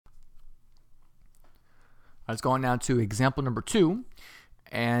Let's go on now to example number 2.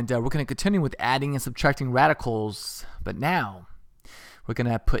 And we're going to continue with adding and subtracting radicals. But now we're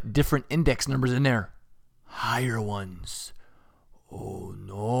going to put different index numbers in there. Higher ones. Oh,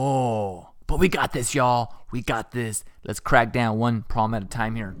 no. But we got this, y'all. We got this. Let's crack down one problem at a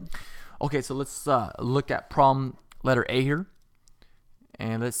time here. Okay, so let's look at problem letter A here.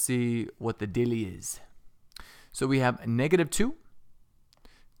 And let's see what the dilly is. So we have -2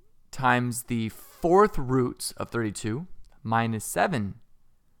 times the 4th root of 32 minus 7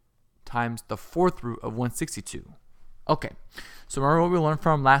 times the 4th root of 162. Okay, so remember what we learned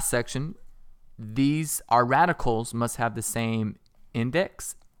from last section. These, our radicals, must have the same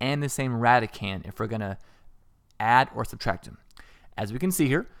index and the same radicand if we're going to add or subtract them. As we can see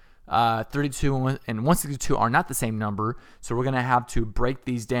here, 32 and 162 are not the same number, so we're going to have to break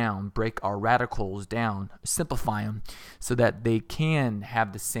these down, break our radicals down, simplify them so that they can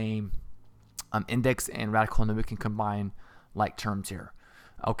have the same index and radical, and then we can combine like terms here.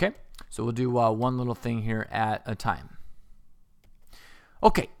 Okay, so we'll do one little thing here at a time.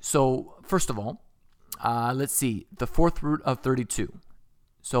 Okay, so first of all, let's see, the 4th root of 32.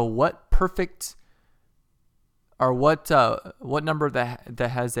 So what perfect, or what number that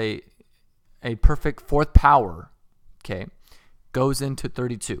has a perfect 4th power, okay, goes into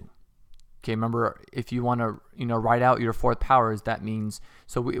 32? Okay, remember, if you want to write out your 4th powers, that means,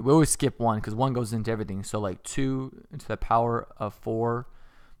 so we always skip 1 because 1 goes into everything. So like 2 to the power of 4,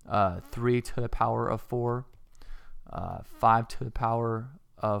 3 to the power of 4, 5 to the power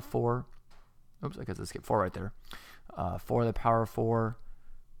of 4. Oops, I guess I skipped 4 right there. 4 to the power of 4,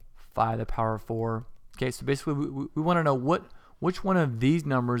 5 to the power of 4. Okay, so basically we want to know which one of these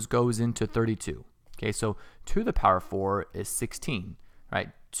numbers goes into 32. Okay, so 2 to the power of 4 is 16, right?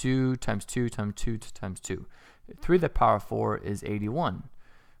 2 times 2 times 2 times 2. 3 to the power of 4 is 81.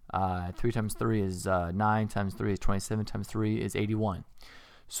 3 times 3 is 9 times 3 is 27 times 3 is 81.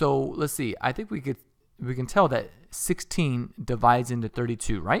 So let's see. I think we can tell that 16 divides into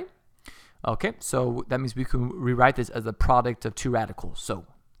 32, right? Okay, so that means we can rewrite this as a product of two radicals. So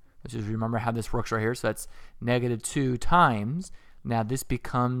let's just remember how this works right here. So that's -2 times. Now this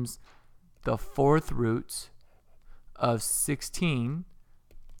becomes the 4th root of 16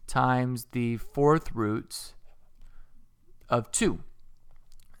 times the 4th root of 2.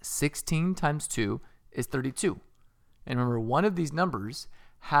 16 times 2 is 32. And remember, one of these numbers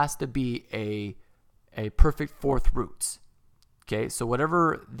has to be a perfect 4th root. Okay, so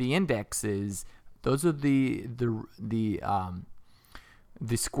whatever the index is, those are the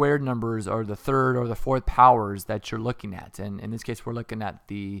squared numbers, or the 3rd or the 4th powers that you're looking at. And in this case, we're looking at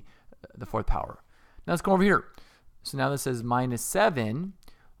the 4th power. Now let's go over here. So now this says -7,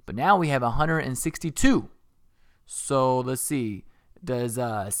 but now we have 162. So let's see, does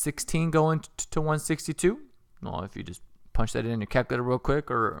 16 go into 162? Well, if you just punch that in your calculator real quick,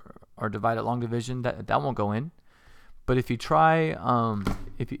 or divide it long division, that won't go in. But if you try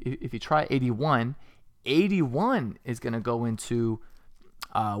if you try 81, 81 is going to go into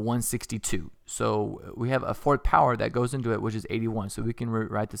 162. So we have a 4th power that goes into it, which is 81. So we can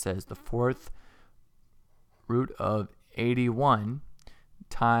write this as the 4th root of 81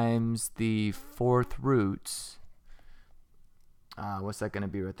 times the 4th root. What's that going to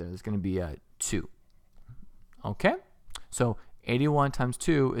be right there? It's going to be 2. Okay, so 81 times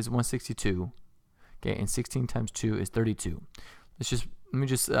 2 is 162. Okay, and 16 times 2 is 32. Let me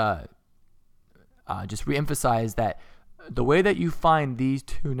just reemphasize that the way that you find these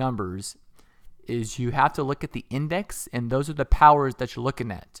two numbers is you have to look at the index, and those are the powers that you're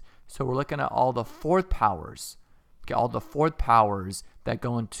looking at. So we're looking at all the 4th powers. Okay, all the 4th powers that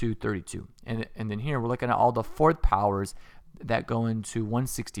go into 32. And then here we're looking at all the 4th powers that go into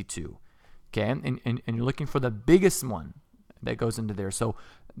 162. Okay, and you're looking for the biggest one that goes into there. So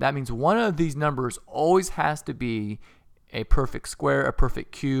that means one of these numbers always has to be a perfect square, a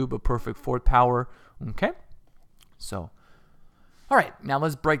perfect cube, a perfect 4th power. Okay, so all right, now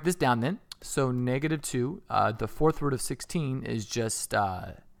let's break this down then. So -2, the 4th root of 16 is just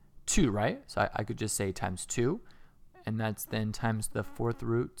 2, right? So I could just say times 2, and that's then times the 4th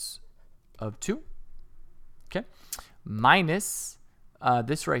roots of 2. Okay, minus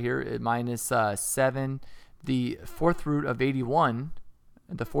this right here, minus 7. The 4th root of 81,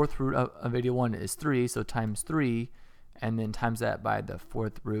 the 4th root of 81 is 3, so times 3, and then times that by the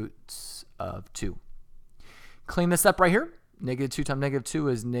 4th root of 2. Clean this up right here. -2 times -2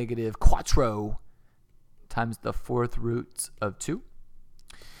 is -4 times the 4th root of 2.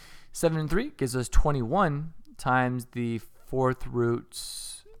 7 and 3 gives us 21 times the 4th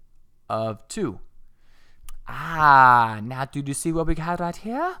root of 2. Now do you see what we got right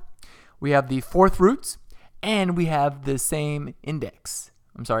here? We have the 4th roots And we have the same index.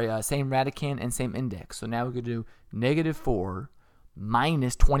 I'm sorry, same radicand and same index. So now we're going to do negative 4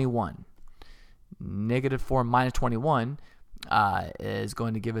 minus 21. Negative 4 minus 21 is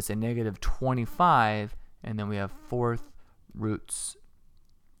going to give us a negative 25. And then we have 4th roots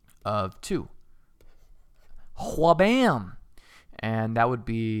of 2. Wha-bam! And that would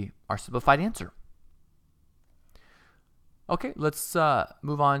be our simplified answer. Okay, let's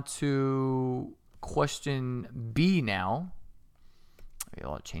move on to question B now. Maybe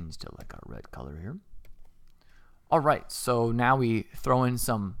I'll change to like a red color here. All right, so now we throw in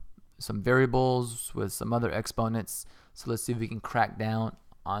some variables with some other exponents. So let's see if we can crack down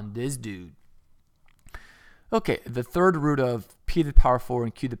on this dude. Okay, the third root of p to the power 4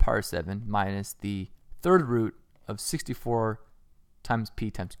 and q to the power 7 minus the third root of 64 times p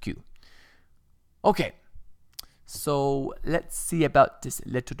times q. Okay, so let's see about this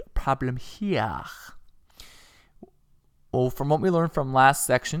little problem here. Well, from what we learned from last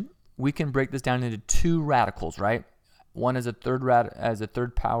section, we can break this down into 2 radicals, right? One as a third root, as a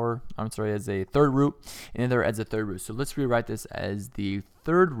third root, and the other as a third root. So let's rewrite this as the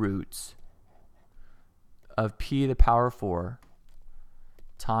third roots of p to the power 4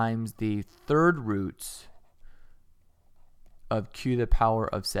 times the third roots of q to the power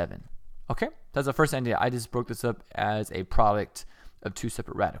of 7. Okay, that's the first idea. I just broke this up as a product of 2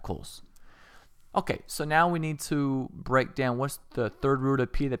 separate radicals. Okay, so now we need to break down what's the third root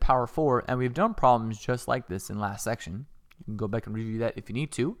of p to the power 4, and we've done problems just like this in last section. You can go back and review that if you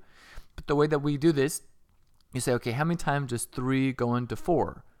need to. But the way that we do this, you say, okay, how many times does 3 go into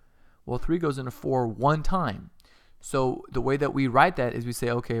 4? Well, 3 goes into 4 one time. So the way that we write that is we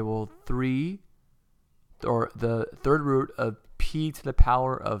say, okay, well, 3, or the third root of p to the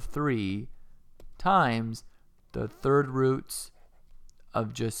power of 3 times the third roots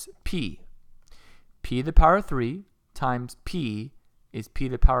of just p. P to the power 3 times p is p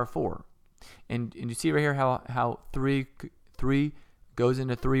to the power 4. And you see right here how 3 goes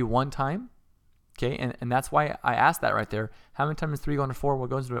into 3 one time? Okay, and that's why I asked that right there. How many times does 3 go into 4? Well, it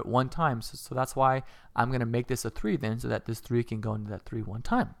goes into it one time. So that's why I'm going to make this a 3 then, so that this 3 can go into that 3 one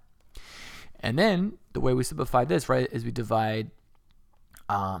time. And then the way we simplify this, right, is we divide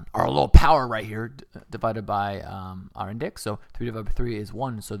our little power right here divided by our index. So 3 divided by 3 is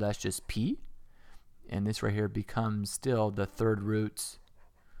 1, so that's just p. And this right here becomes still the third roots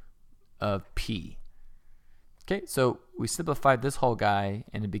of p. Okay, so we simplified this whole guy,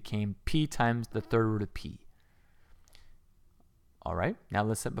 and it became p times the third root of p. All right, now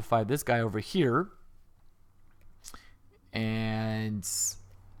let's simplify this guy over here. And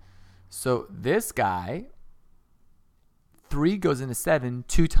so this guy, 3 goes into 7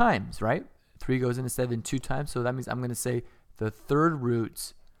 2 times, right? 3 goes into 7 2 times, so that means I'm going to say the third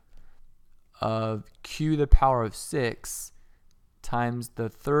roots of q to the power of 6 times the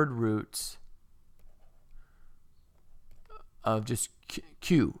third roots of just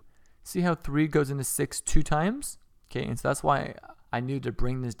q. See how 3 goes into 6 2 times? Okay, and so that's why I knew to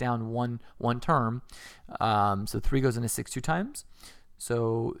bring this down one term. So 3 goes into 6 2 times.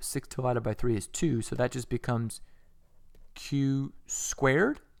 So 6 divided by 3 is 2. So that just becomes q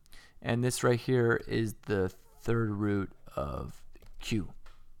squared. And this right here is the third root of q.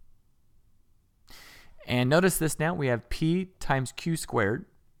 And notice this now, we have p times q squared,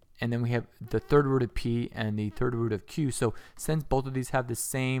 and then we have the third root of p and the third root of q. So since both of these have the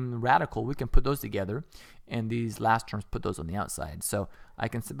same radical, we can put those together, and these last terms put those on the outside. So I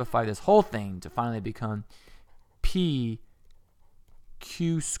can simplify this whole thing to finally become p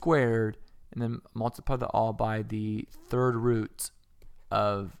q squared, and then multiply that all by the third root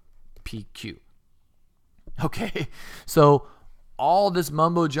of pq. Okay, so all this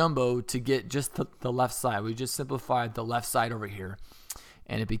mumbo jumbo to get just the left side. We just simplified the left side over here,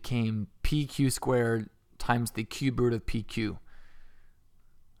 and it became pq squared times the cube root of pq.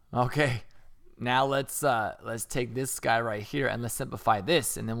 Okay, now let's take this guy right here and let's simplify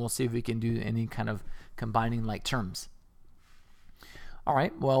this, and then we'll see if we can do any kind of combining like terms. All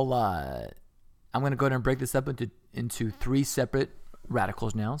right, well, I'm going to go ahead and break this up into 3 separate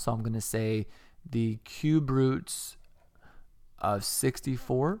radicals now. So I'm going to say the cube roots of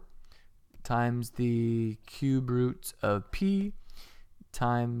 64 times the cube roots of p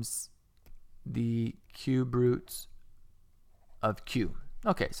times the cube roots of q.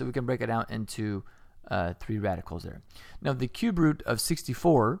 Okay, so we can break it out into 3 radicals there. Now the cube root of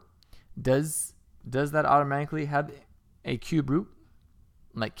 64, does that automatically have a cube root?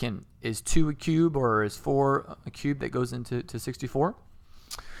 Like, is 2 a cube, or is 4 a cube that goes into 64?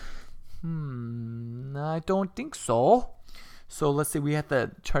 I don't think so. So let's say we have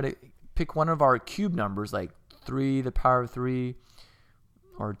to try to pick one of our cube numbers, like 3 to the power of 3,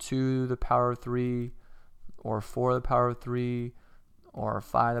 or 2 to the power of 3, or 4 to the power of 3, or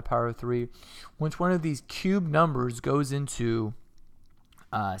 5 to the power of 3. Which one of these cube numbers goes into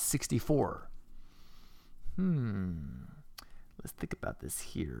 64? Let's think about this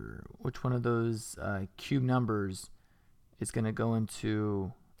here. Which one of those cube numbers is going to go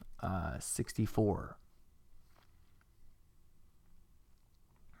into 64?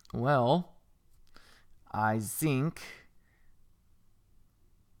 Well, I think...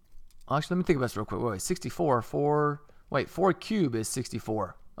 Actually, let me think about this real quick. Wait, 64, 4... Wait, 4 cube is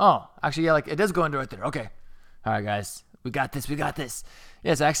 64. Oh, actually, yeah, like it does go into right there. Okay. All right, guys. We got this. We got this.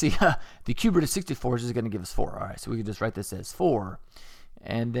 Yes, actually, the cube root of 64 is just going to give us 4. All right, so we can just write this as 4.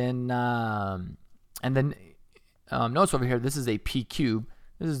 And then notice over here, this is a p cube.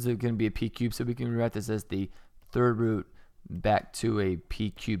 This is going to be a p cube, so we can write this as the third root back to a p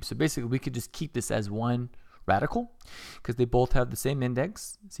cube. So basically, we could just keep this as one radical because they both have the same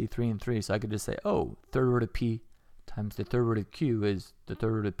index, see 3 and 3. So I could just say, oh, third root of p times the third root of q is the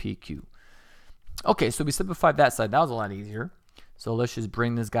third root of pq. Okay, so we simplified that side. That was a lot easier. So let's just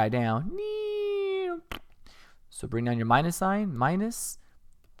bring this guy down. So bring down your minus sign, minus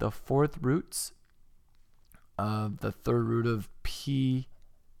the fourth roots of the third root of pq.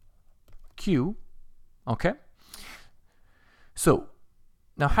 Okay. So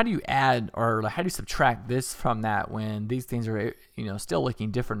now how do you add or how do you subtract this from that when these things are, you know, still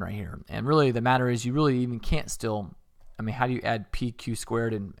looking different right here? And really the matter is you really even can't still, I mean, how do you add pq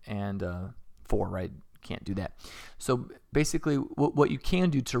squared and 4, right? Can't do that. So basically what you can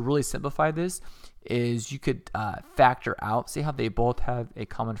do to really simplify this is you could factor out, see how they both have a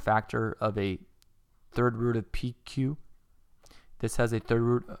common factor of a third root of pq. This has a third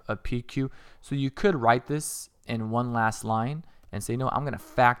root of pq. So you could write this in one last line and say, no, I'm going to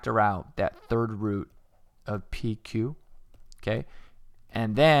factor out that third root of pq. Okay.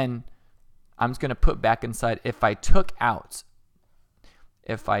 And then I'm just going to put back inside, if I took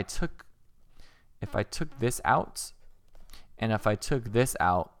this out, and if I took this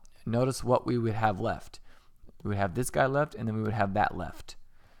out, notice what we would have left. We would have this guy left, and then we would have that left.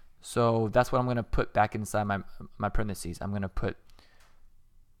 So that's what I'm going to put back inside my parentheses. I'm going to put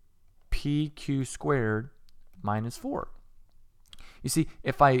pq squared minus 4. You see,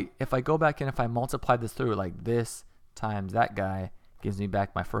 if I go back and if I multiply this through, like this times that guy gives me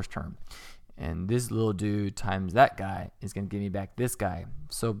back my first term. And this little dude times that guy is going to give me back this guy.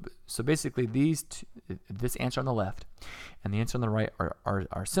 So basically this answer on the left and the answer on the right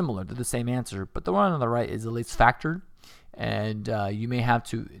are similar. They're the same answer, but the one on the right is at least factored. And you may have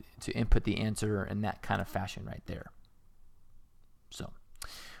to input the answer in that kind of fashion right there. So,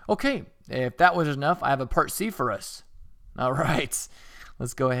 okay, if that was enough, I have a part C for us. All right,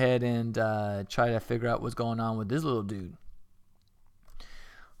 let's go ahead and try to figure out what's going on with this little dude.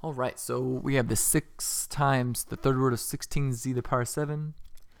 All right, so we have the 6 times the third root of 16z to the power 7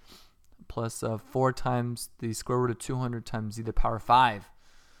 plus 4 times the square root of 200 times z to the power 5.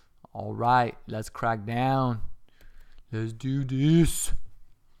 All right, let's crack down. Let's do this.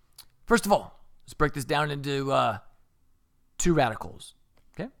 First of all, let's break this down into 2 radicals.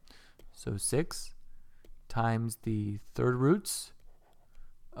 Okay, so 6 times the third roots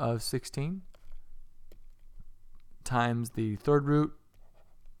of 16 times the third root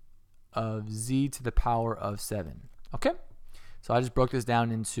of z to the power of 7. Okay, so I just broke this down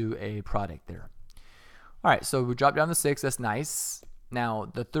into a product there. All right, so we drop down to 6. That's nice.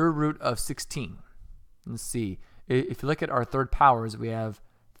 Now the third root of 16. Let's see. If you look at our third powers, we have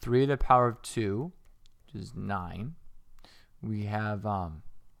 3 to the power of 2, which is 9. We have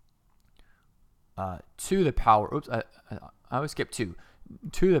 2 to the power. Oops, I always skip 2.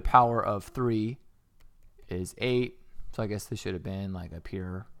 2 to the power of 3 is 8. So I guess this should have been like up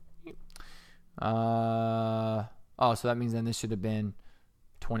here. So that means then this should have been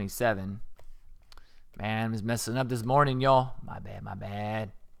 27. Man, I was messing up this morning, y'all. My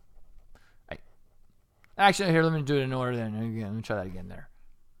bad. Right. Actually, here, let me do it in order then. Let me try that again there.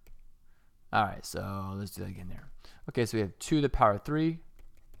 All right, so let's do that again there. Okay, so we have 2 to the power of 3,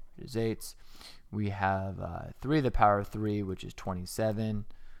 which is 8. We have 3 to the power of 3, which is 27.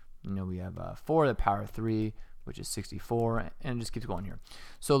 We have 4 to the power of 3, which is 64, and it just keeps going here.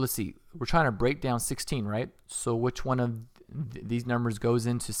 So let's see. We're trying to break down 16, right? So which one of these numbers goes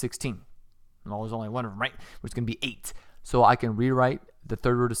into 16? Well, there's only one of them, right? Which is going to be 8. So I can rewrite the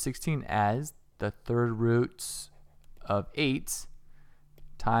third root of 16 as the third roots of 8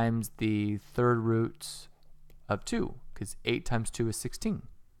 times the third roots of 2, because 8 times 2 is 16.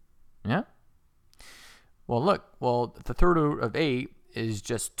 Yeah? Well, look. Well, the third root of 8 is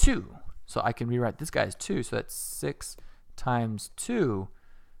just 2. So I can rewrite this guy as 2. So that's 6 times 2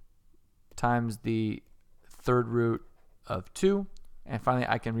 times the third root of 2. And finally,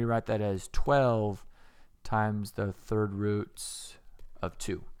 I can rewrite that as 12 times the third roots of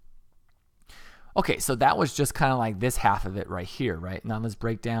 2. Okay, so that was just kind of like this half of it right here, right? Now let's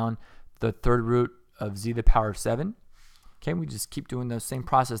break down the third root of z to the power of 7. Okay, we just keep doing the same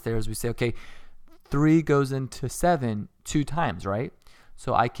process there as we say, okay, 3 goes into 7 2 times, right?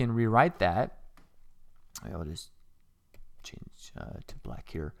 So I can rewrite that. I'll just change to black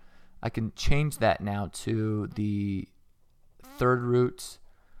here. I can change that now to the third root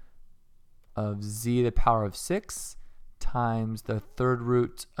of z to the power of 6 times the third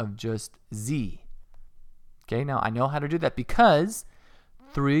root of just z. Okay, now I know how to do that because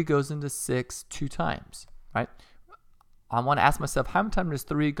 3 goes into 6 2 times, right? I want to ask myself, how many times does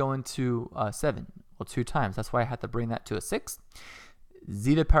 3 go into 7? Well, 2 times. That's why I have to bring that to a 6.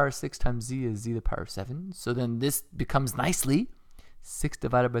 Z to the power of 6 times z is z to the power of 7. So then this becomes nicely 6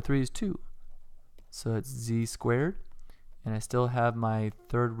 divided by 3 is 2. So it's z squared. And I still have my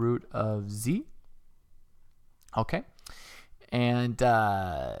third root of z. Okay. And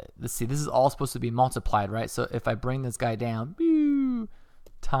let's see, this is all supposed to be multiplied, right? So if I bring this guy down,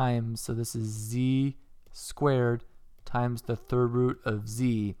 times, so this is z squared times the third root of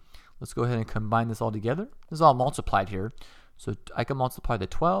z. Let's go ahead and combine this all together. This is all multiplied here. So I can multiply the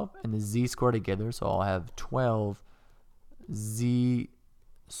 12 and the z squared together. So I'll have 12 z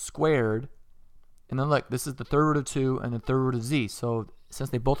squared. And then look, this is the third root of 2 and the third root of z. So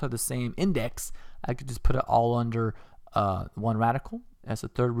since they both have the same index, I could just put it all under one radical. That's the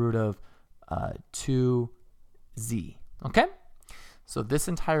third root of 2z. Okay? So this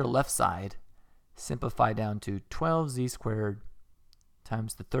entire left side simplified down to 12z squared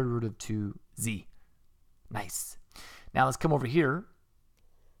times the third root of 2z. Nice. Now let's come over here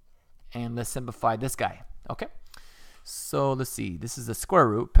and let's simplify this guy. Okay? So let's see. This is the square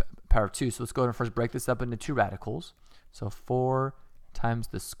root, power of 2. So let's go ahead and first break this up into 2 radicals. So 4 times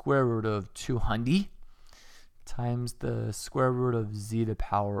the square root of 200 times the square root of z to the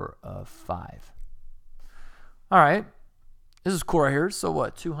power of 5. All right. This is cool right here. So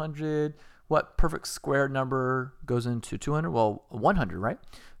what? 200. What perfect square number goes into 200? Well, 100, right?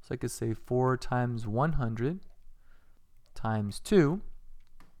 So I could say 4 times 100 times 2.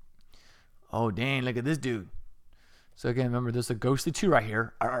 Oh, dang. Look at this dude. So again, remember, there's a ghostly 2 right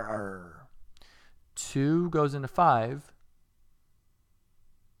here. 2 goes into 5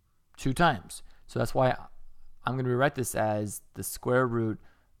 2 times. So that's why I'm going to rewrite this as the square root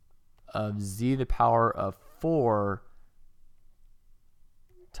of z to the power of 4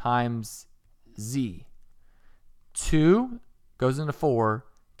 times z. 2 goes into 4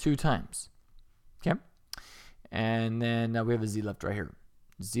 2 times. Okay? And then we have a z left right here.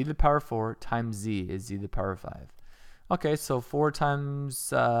 Z to the power of 4 times z is z to the power of 5. Okay, so 4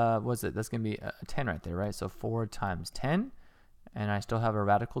 times, what's it? That's going to be a 10 right there, right? So 4 times 10, and I still have a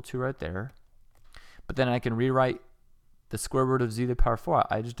radical 2 right there. But then I can rewrite the square root of z to the power of 4.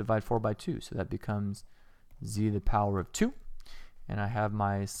 I just divide 4 by 2, so that becomes z to the power of 2. And I have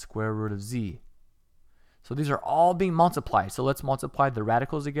my square root of z. So these are all being multiplied. So let's multiply the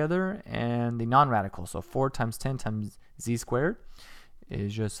radicals together and the non-radicals. So 4 times 10 times z squared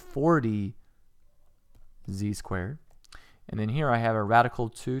is just 40 z squared. And then here I have a radical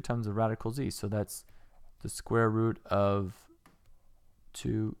 2 times the radical z. So that's the square root of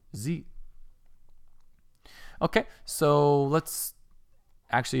 2z. Okay, so let's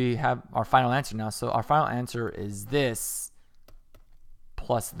actually have our final answer now. So our final answer is this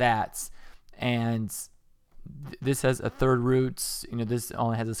plus that. And this has a third root. You know, this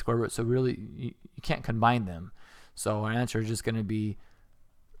only has a square root. So really, you can't combine them. So our answer is just going to be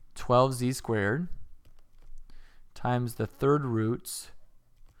 12z squared times the third root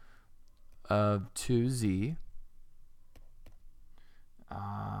of 2z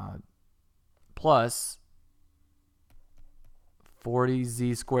plus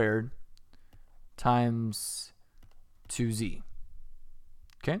 40z squared times 2z.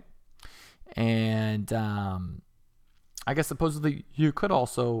 Okay? And I guess supposedly you could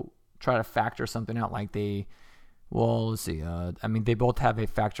also try to factor something out like well, let's see. I mean, they both have a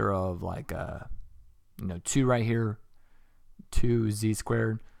factor of like 2 right here, 2z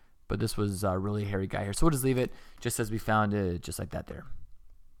squared, but this was a really hairy guy here. So we'll just leave it just as we found it, just like that there.